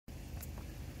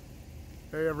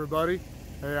Hey everybody.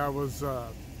 Hey, I was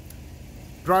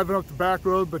driving up the back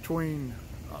road between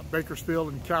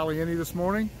Bakersfield and Caliente this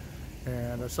morning,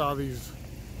 and I saw these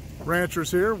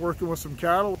ranchers here working with some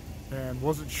cattle and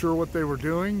wasn't sure what they were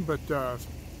doing, but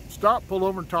stopped, pulled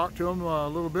over and talked to them a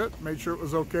little bit, made sure it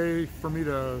was okay for me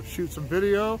to shoot some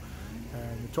video,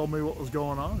 and they told me what was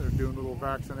going on. They're doing a little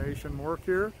vaccination work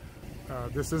here.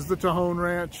 This is the Tejon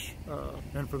Ranch,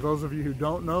 and for those of you who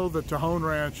don't know, the Tejon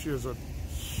Ranch is a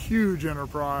huge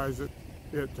enterprise.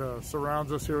 It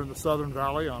surrounds us here in the Southern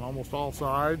Valley on almost all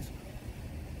sides.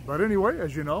 But anyway,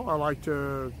 as you know, I like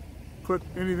to put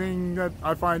anything that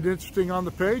I find interesting on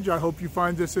the page. I hope you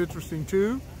find this interesting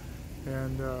too.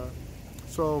 And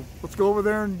so let's go over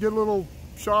there and get a little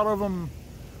shot of them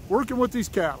working with these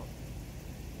cattle.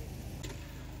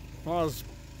 Well, I was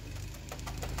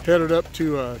headed up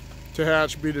to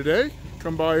Tehachapi today.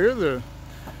 Come by here,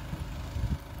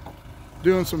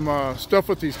 doing some stuff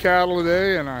with these cattle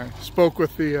today, and I spoke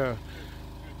with the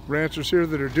ranchers here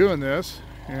that are doing this,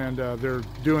 and they're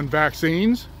doing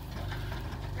vaccines.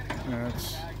 And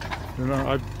it's, you know,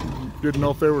 I didn't know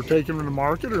if they were taking them to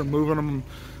market or moving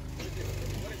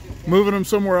them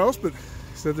somewhere else, but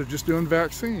said they're just doing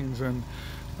vaccines. And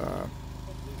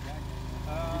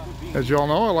as y'all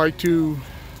know, I like to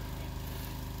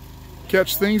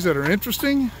catch things that are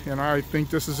interesting, and I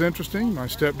think this is interesting. My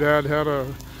stepdad had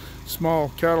a small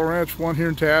cattle ranch, one here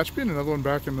in Tehachapi and another one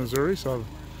back in Missouri, so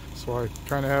I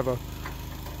kind of have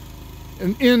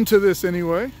an end to this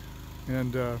anyway.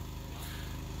 And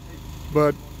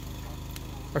but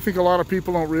I think a lot of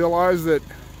people don't realize that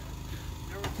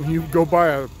when you go buy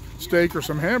a steak or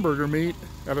some hamburger meat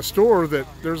at a store, that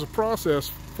there's a process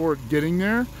for it getting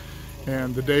there,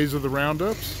 and the days of the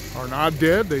roundups are not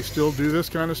dead. They still do this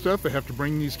kind of stuff. They have to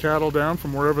bring these cattle down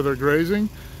from wherever they're grazing,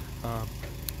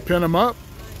 pin them up,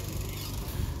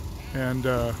 and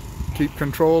keep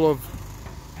control of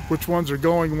which ones are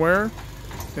going where.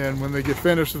 And when they get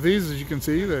finished with these, as you can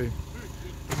see, they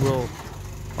will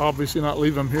obviously not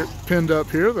leave them here pinned up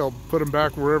here. They'll put them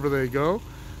back wherever they go.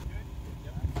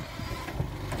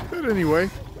 But anyway,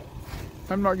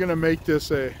 I'm not going to make this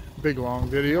a big long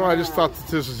video. I just thought that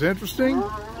this is interesting.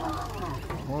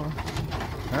 Well,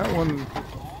 that one,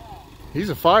 he's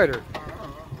a fighter.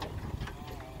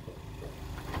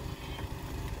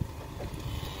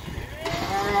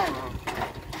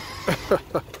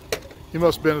 He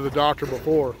must have been to the doctor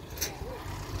before.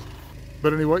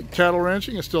 But anyway, cattle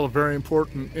ranching is still a very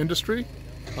important industry.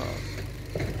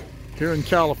 Here in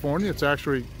California, it's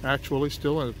actually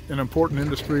still an important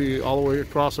industry all the way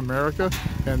across America.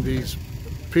 And these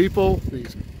people, we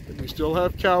still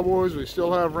have cowboys, we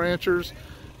still have ranchers,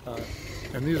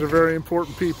 and these are very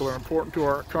important people. They're important to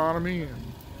our economy. And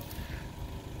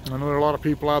I know there are a lot of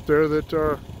people out there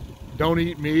that don't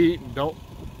eat meat and don't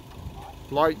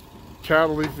like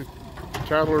cattle. If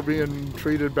cattle are being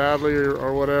treated badly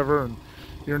or whatever, and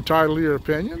you're entitled to your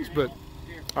opinions, but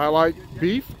I like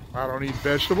beef. I don't eat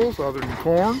vegetables other than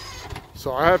corn,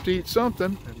 so I have to eat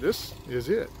something, and this is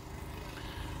it.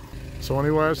 So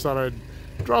anyway, I just thought I'd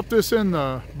drop this in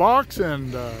the box,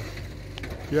 and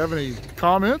if you have any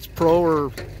comments, pro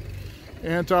or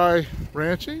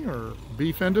anti-ranching or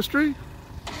beef industry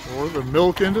or the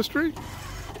milk industry,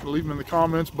 leave them in the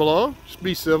comments below. Just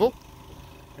be civil,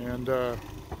 and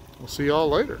we'll see y'all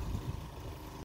later.